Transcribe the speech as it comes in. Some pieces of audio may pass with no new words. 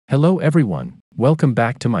Hello everyone, welcome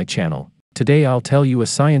back to my channel. Today I'll tell you a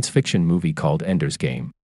science fiction movie called Ender's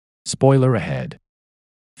Game. Spoiler ahead.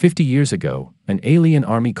 50 years ago, an alien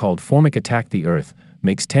army called Formic attacked the Earth,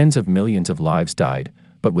 makes tens of millions of lives died,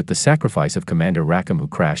 but with the sacrifice of Commander Rackham who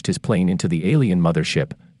crashed his plane into the alien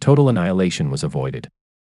mothership, total annihilation was avoided.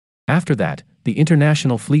 After that, the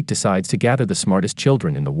international fleet decides to gather the smartest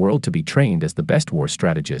children in the world to be trained as the best war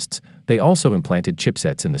strategists. They also implanted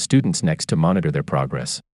chipsets in the students' necks to monitor their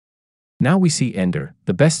progress. Now we see Ender,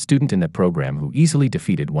 the best student in that program who easily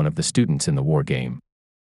defeated one of the students in the war game.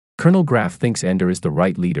 Colonel Graff thinks Ender is the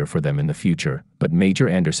right leader for them in the future, but Major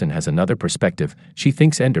Anderson has another perspective. She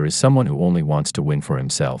thinks Ender is someone who only wants to win for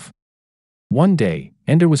himself. One day,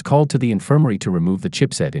 Ender was called to the infirmary to remove the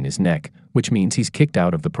chipset in his neck, which means he's kicked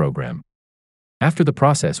out of the program. After the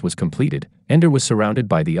process was completed, Ender was surrounded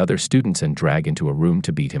by the other students and dragged into a room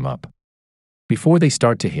to beat him up. Before they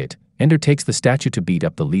start to hit, Ender takes the statue to beat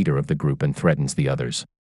up the leader of the group and threatens the others.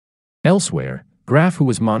 Elsewhere, Graff, who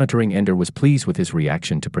was monitoring Ender, was pleased with his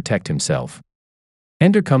reaction to protect himself.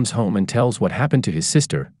 Ender comes home and tells what happened to his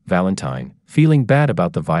sister, Valentine, feeling bad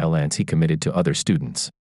about the violence he committed to other students.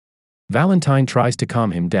 Valentine tries to calm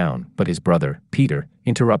him down, but his brother, Peter,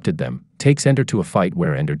 interrupted them, takes Ender to a fight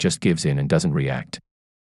where Ender just gives in and doesn't react.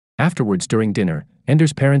 Afterwards, during dinner,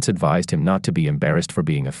 Ender's parents advised him not to be embarrassed for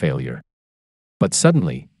being a failure. But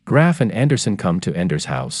suddenly, Graff and Anderson come to Ender's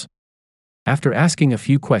house. After asking a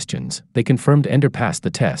few questions, they confirmed Ender passed the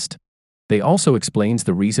test. They also explains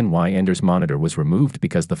the reason why Ender's monitor was removed,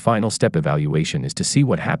 because the final step evaluation is to see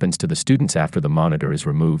what happens to the students after the monitor is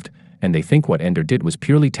removed, and they think what Ender did was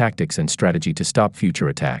purely tactics and strategy to stop future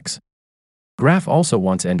attacks. Graff also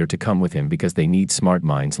wants Ender to come with him because they need smart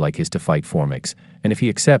minds like his to fight Formics, and if he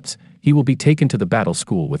accepts, he will be taken to the battle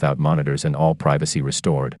school without monitors and all privacy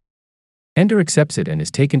restored. Ender accepts it and is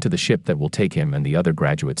taken to the ship that will take him and the other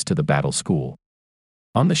graduates to the battle school.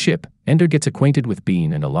 On the ship, Ender gets acquainted with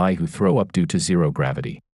Bean and Eli, who throw up due to zero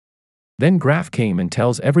gravity. Then Graff came and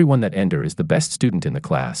tells everyone that Ender is the best student in the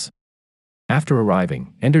class. After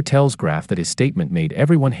arriving, Ender tells Graff that his statement made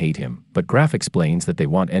everyone hate him, but Graff explains that they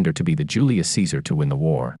want Ender to be the Julius Caesar to win the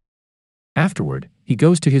war. Afterward, he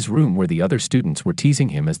goes to his room where the other students were teasing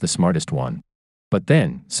him as the smartest one. But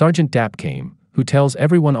then, Sergeant Dapp came, who tells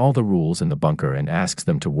everyone all the rules in the bunker and asks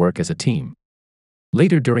them to work as a team.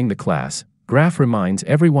 Later during the class, Graff reminds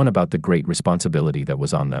everyone about the great responsibility that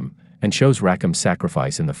was on them, and shows Rackham's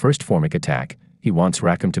sacrifice in the first Formic attack. He wants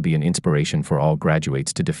Rackham to be an inspiration for all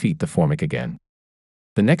graduates to defeat the Formic again.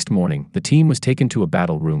 The next morning, the team was taken to a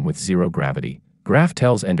battle room with zero gravity. Graff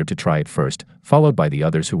tells Ender to try it first, followed by the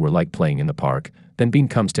others who were like playing in the park. Then Bean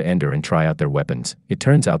comes to Ender and try out their weapons. It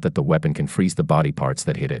turns out that the weapon can freeze the body parts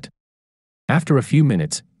that hit it. After a few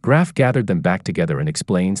minutes, Graff gathered them back together and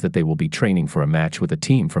explains that they will be training for a match with a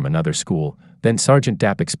team from another school. Then Sergeant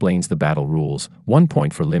Dapp explains the battle rules: 1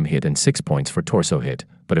 point for limb hit and 6 points for torso hit,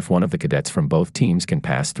 but if one of the cadets from both teams can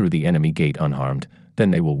pass through the enemy gate unharmed,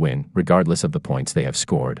 then they will win, regardless of the points they have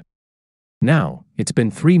scored. Now, it's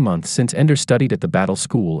been 3 months since Ender studied at the battle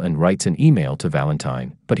school and writes an email to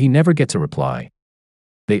Valentine, but he never gets a reply.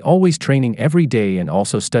 They always training every day and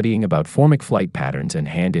also studying about Formic flight patterns and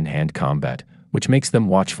hand-in-hand combat, which makes them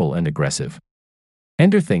watchful and aggressive.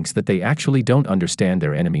 Ender thinks that they actually don't understand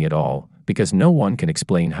their enemy at all, because no one can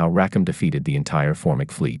explain how Rackham defeated the entire Formic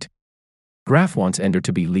fleet. Graff wants Ender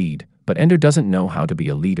to be lead, but Ender doesn't know how to be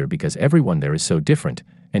a leader because everyone there is so different,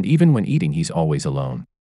 and even when eating he's always alone.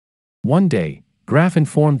 One day, Graff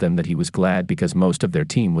informed them that he was glad because most of their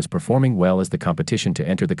team was performing well as the competition to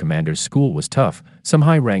enter the commander's school was tough. Some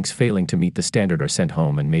high ranks failing to meet the standard are sent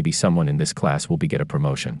home, and maybe someone in this class will get a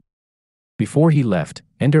promotion. Before he left,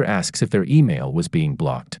 Ender asks if their email was being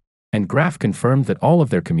blocked, and Graff confirmed that all of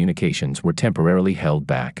their communications were temporarily held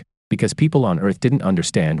back, because people on Earth didn't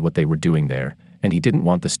understand what they were doing there, and he didn't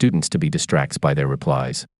want the students to be distracted by their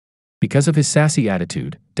replies. Because of his sassy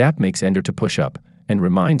attitude, Dapp makes Ender to push up, and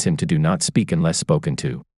reminds him to do not speak unless spoken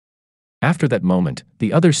to. After that moment,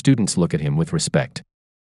 the other students look at him with respect.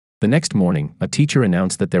 The next morning, a teacher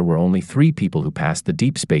announced that there were only 3 people who passed the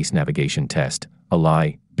deep space navigation test: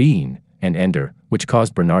 Eli, Bean, and Ender, which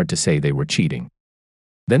caused Bernard to say they were cheating.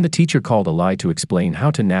 Then the teacher called Eli to explain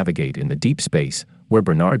how to navigate in the deep space, where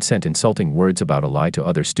Bernard sent insulting words about Eli to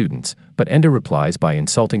other students, but Ender replies by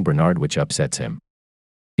insulting Bernard, which upsets him.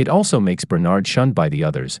 It also makes Bernard shunned by the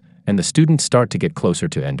others, and the students start to get closer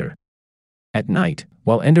to Ender. At night,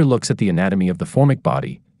 while Ender looks at the anatomy of the Formic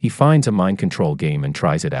body, he finds a mind control game and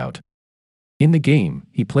tries it out. In the game,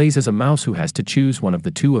 he plays as a mouse who has to choose one of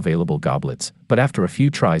the 2 available goblets, but after a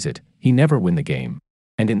few tries he never win the game.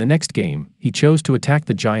 And in the next game, he chose to attack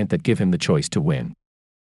the giant that give him the choice to win.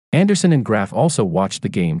 Anderson and Graf also watched the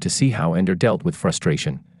game to see how Ender dealt with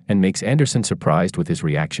frustration, and makes Anderson surprised with his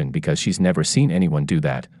reaction because she's never seen anyone do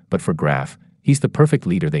that, but for Graf, he's the perfect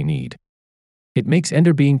leader they need. It makes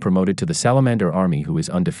Ender being promoted to the Salamander army, who is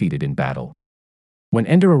undefeated in battle. When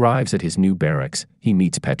Ender arrives at his new barracks, he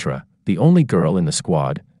meets Petra, the only girl in the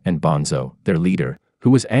squad, and Bonzo, their leader, who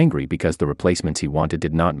was angry because the replacements he wanted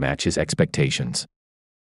did not match his expectations.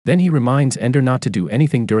 Then he reminds Ender not to do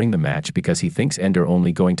anything during the match because he thinks Ender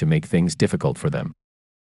only going to make things difficult for them.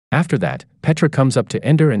 After that, Petra comes up to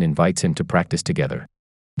Ender and invites him to practice together.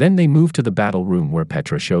 Then they move to the battle room where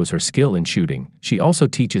Petra shows her skill in shooting. She also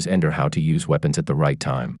teaches Ender how to use weapons at the right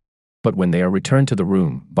time. But when they are returned to the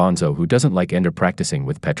room, Bonzo, who doesn't like Ender practicing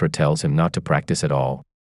with Petra, tells him not to practice at all.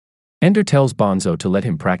 Ender tells Bonzo to let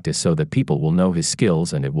him practice so that people will know his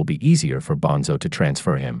skills and it will be easier for Bonzo to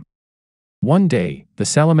transfer him. One day, the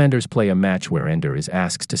Salamanders play a match where Ender is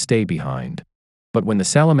asked to stay behind. But when the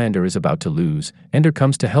Salamander is about to lose, Ender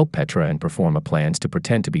comes to help Petra and perform a plans to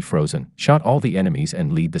pretend to be frozen, shot all the enemies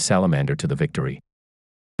and lead the Salamander to the victory.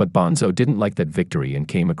 But Bonzo didn't like that victory and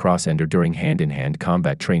came across Ender during hand-in-hand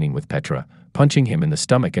combat training with Petra, punching him in the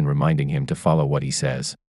stomach and reminding him to follow what he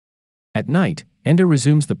says. At night, Ender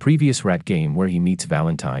resumes the previous rat game where he meets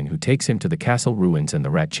Valentine, who takes him to the castle ruins, and the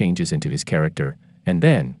rat changes into his character, and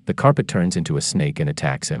then, the carpet turns into a snake and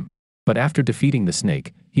attacks him. But after defeating the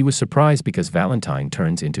snake, he was surprised because Valentine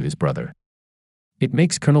turns into his brother. It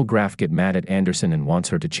makes Colonel Graf get mad at Anderson and wants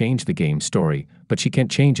her to change the game's story, but she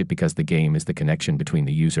can't change it because the game is the connection between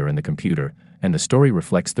the user and the computer, and the story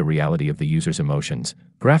reflects the reality of the user's emotions.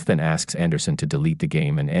 Graf then asks Anderson to delete the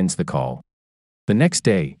game and ends the call. The next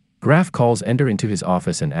day, Graf calls Ender into his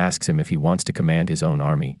office and asks him if he wants to command his own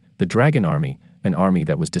army, the Dragon Army, an army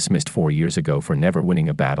that was dismissed 4 years ago for never winning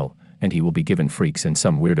a battle, and he will be given freaks and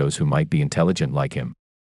some weirdos who might be intelligent like him.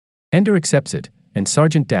 Ender accepts it, and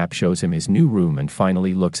Sergeant Dapp shows him his new room and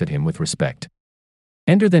finally looks at him with respect.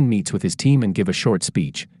 Ender then meets with his team and give a short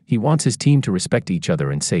speech. He wants his team to respect each other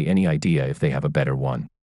and say any idea if they have a better one.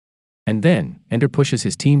 And then, Ender pushes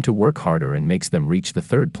his team to work harder and makes them reach the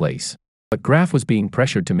 3rd place. But Graf was being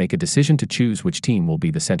pressured to make a decision to choose which team will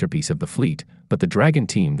be the centerpiece of the fleet, but the Dragon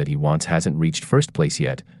team that he wants hasn't reached 1st place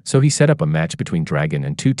yet, so he set up a match between Dragon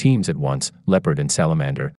and 2 teams at once, Leopard and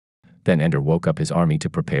Salamander. Then Ender woke up his army to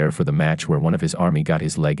prepare for the match where one of his army got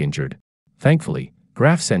his leg injured. Thankfully,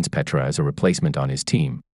 Graf sends Petra as a replacement on his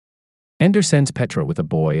team. Ender sends Petra with a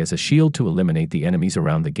boy as a shield to eliminate the enemies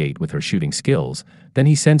around the gate with her shooting skills, then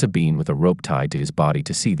he sends a Bean with a rope tied to his body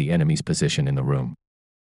to see the enemy's position in the room.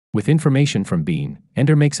 With information from Bean,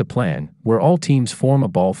 Ender makes a plan, where all teams form a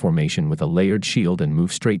ball formation with a layered shield and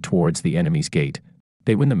move straight towards the enemy's gate.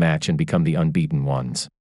 They win the match and become the unbeaten ones.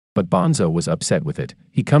 But Bonzo was upset with it.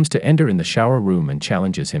 He comes to Ender in the shower room and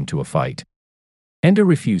challenges him to a fight. Ender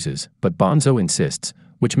refuses, but Bonzo insists,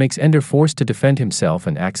 which makes Ender forced to defend himself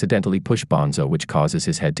and accidentally push Bonzo, which causes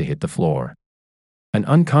his head to hit the floor. An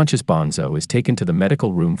unconscious Bonzo is taken to the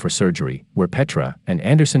medical room for surgery, where Petra and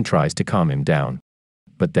Anderson tries to calm him down.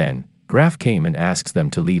 But then, Graf came and asks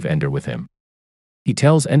them to leave Ender with him. He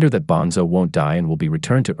tells Ender that Bonzo won't die and will be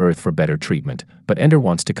returned to Earth for better treatment, but Ender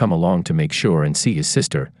wants to come along to make sure and see his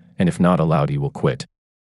sister, and if not allowed he will quit.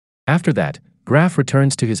 After that, Graf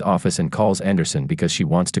returns to his office and calls Anderson because she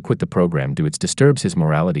wants to quit the program due it disturbs his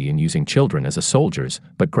morality in using children as soldiers,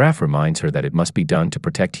 but Graf reminds her that it must be done to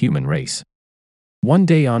protect human race. One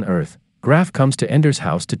day on Earth, Graf comes to Ender's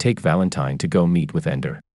house to take Valentine to go meet with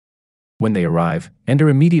Ender. When they arrive, Ender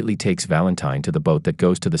immediately takes Valentine to the boat that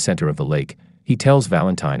goes to the center of the lake. He tells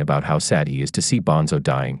Valentine about how sad he is to see Bonzo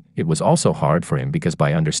dying. It was also hard for him because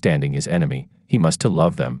by understanding his enemy, he must to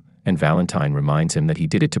love them, and Valentine reminds him that he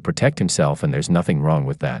did it to protect himself and there's nothing wrong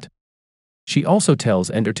with that. She also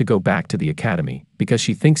tells Ender to go back to the academy, because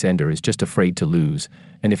she thinks Ender is just afraid to lose,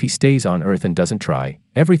 and if he stays on Earth and doesn't try,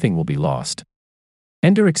 everything will be lost.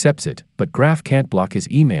 Ender accepts it, but Graf can't block his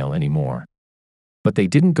email anymore. But they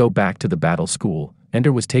didn't go back to the battle school.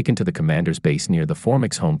 Ender was taken to the commander's base near the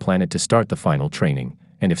Formic's home planet to start the final training,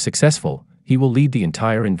 and if successful, he will lead the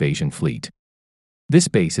entire invasion fleet. This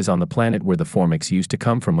base is on the planet where the Formics used to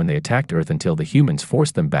come from when they attacked Earth until the humans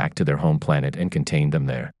forced them back to their home planet and contained them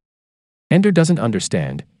there. Ender doesn't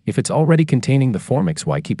understand, if it's already containing the Formics,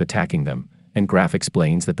 why keep attacking them, and Graf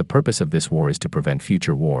explains that the purpose of this war is to prevent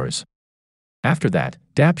future wars. After that,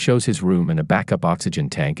 Dapp shows his room and a backup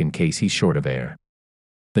oxygen tank in case he's short of air.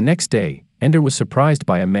 The next day, Ender was surprised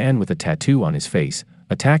by a man with a tattoo on his face,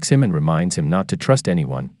 attacks him and reminds him not to trust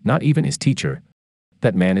anyone, not even his teacher.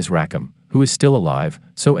 That man is Rackham, who is still alive,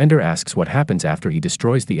 so Ender asks what happens after he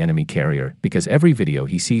destroys the enemy carrier, because every video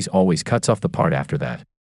he sees always cuts off the part after that.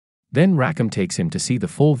 Then Rackham takes him to see the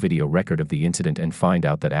full video record of the incident and find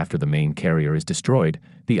out that after the main carrier is destroyed,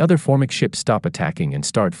 the other Formic ships stop attacking and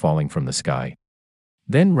start falling from the sky.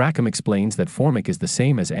 Then Rackham explains that Formic is the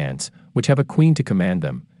same as ants, which have a queen to command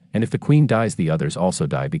them, and if the queen dies the others also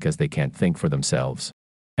die because they can't think for themselves.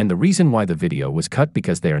 And the reason why the video was cut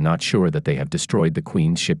because they are not sure that they have destroyed the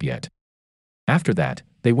queen's ship yet. After that,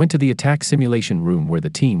 they went to the attack simulation room where the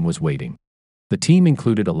team was waiting. The team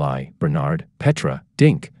included Eli, Bernard, Petra,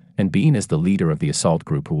 Dink, and Bean as the leader of the assault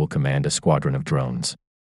group who will command a squadron of drones.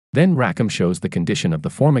 Then Rackham shows the condition of the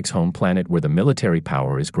Formic's home planet where the military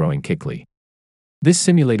power is growing quickly. This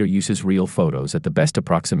simulator uses real photos at the best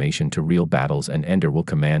approximation to real battles, and Ender will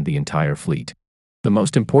command the entire fleet. The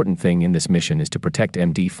most important thing in this mission is to protect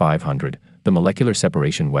MD-500, the molecular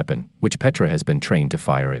separation weapon, which Petra has been trained to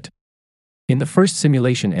fire it. In the first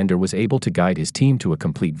simulation, Ender was able to guide his team to a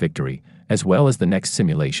complete victory, as well as the next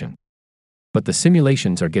simulation. But the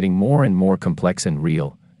simulations are getting more and more complex and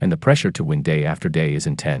real, and the pressure to win day after day is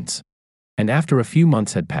intense. And after a few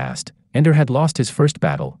months had passed, Ender had lost his first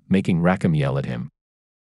battle, making Rackham yell at him.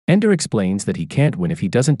 Ender explains that he can't win if he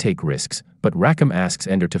doesn't take risks, but Rackham asks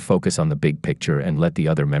Ender to focus on the big picture and let the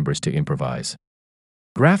other members to improvise.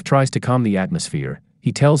 Graf tries to calm the atmosphere.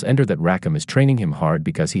 He tells Ender that Rackham is training him hard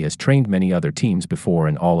because he has trained many other teams before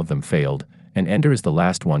and all of them failed, and Ender is the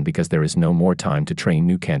last one because there is no more time to train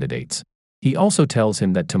new candidates. He also tells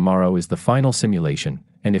him that tomorrow is the final simulation,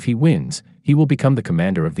 and if he wins, he will become the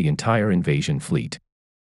commander of the entire invasion fleet.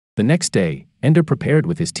 The next day, Ender prepared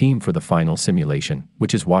with his team for the final simulation,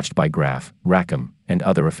 which is watched by Graf, Rackham, and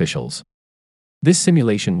other officials. This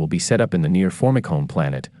simulation will be set up in the near Formic home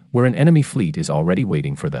planet, where an enemy fleet is already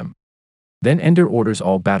waiting for them. Then Ender orders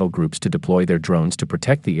all battle groups to deploy their drones to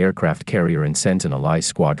protect the aircraft carrier and sends an allies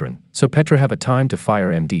squadron, so Petra have a time to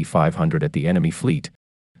fire MD-500 at the enemy fleet,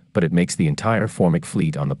 but it makes the entire Formic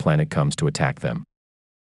fleet on the planet comes to attack them.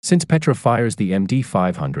 Since Petra fires the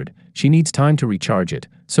MD-500, she needs time to recharge it,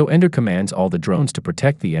 so Ender commands all the drones to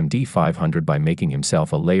protect the MD-500 by making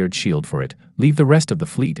himself a layered shield for it, leave the rest of the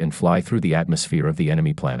fleet and fly through the atmosphere of the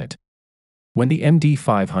enemy planet. When the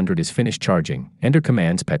MD-500 is finished charging, Ender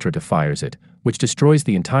commands Petra to fire it, which destroys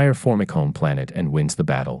the entire Formic home planet and wins the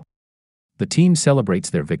battle. The team celebrates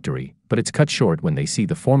their victory, but it's cut short when they see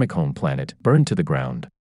the Formic home planet burned to the ground.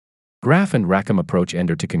 Graf and Rackham approach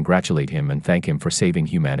Ender to congratulate him and thank him for saving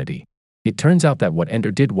humanity. It turns out that what Ender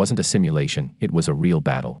did wasn't a simulation, it was a real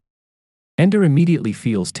battle. Ender immediately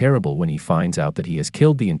feels terrible when he finds out that he has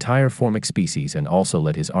killed the entire Formic species and also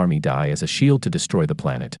let his army die as a shield to destroy the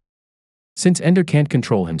planet. Since Ender can't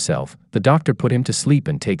control himself, the doctor put him to sleep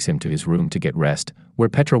and takes him to his room to get rest, where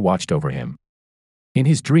Petra watched over him. In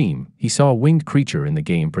his dream, he saw a winged creature in the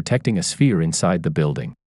game protecting a sphere inside the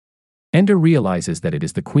building. Ender realizes that it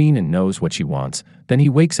is the queen and knows what she wants, then he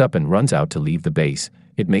wakes up and runs out to leave the base.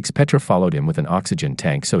 It makes Petra follow him with an oxygen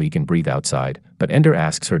tank so he can breathe outside, but Ender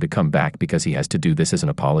asks her to come back because he has to do this as an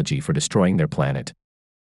apology for destroying their planet.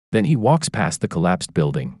 Then he walks past the collapsed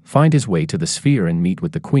building, find his way to the sphere and meet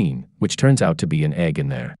with the queen, which turns out to be an egg in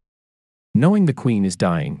there. Knowing the queen is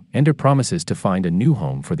dying, Ender promises to find a new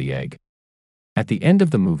home for the egg. At the end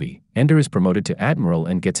of the movie, Ender is promoted to admiral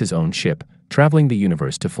and gets his own ship, traveling the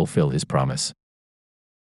universe to fulfill his promise.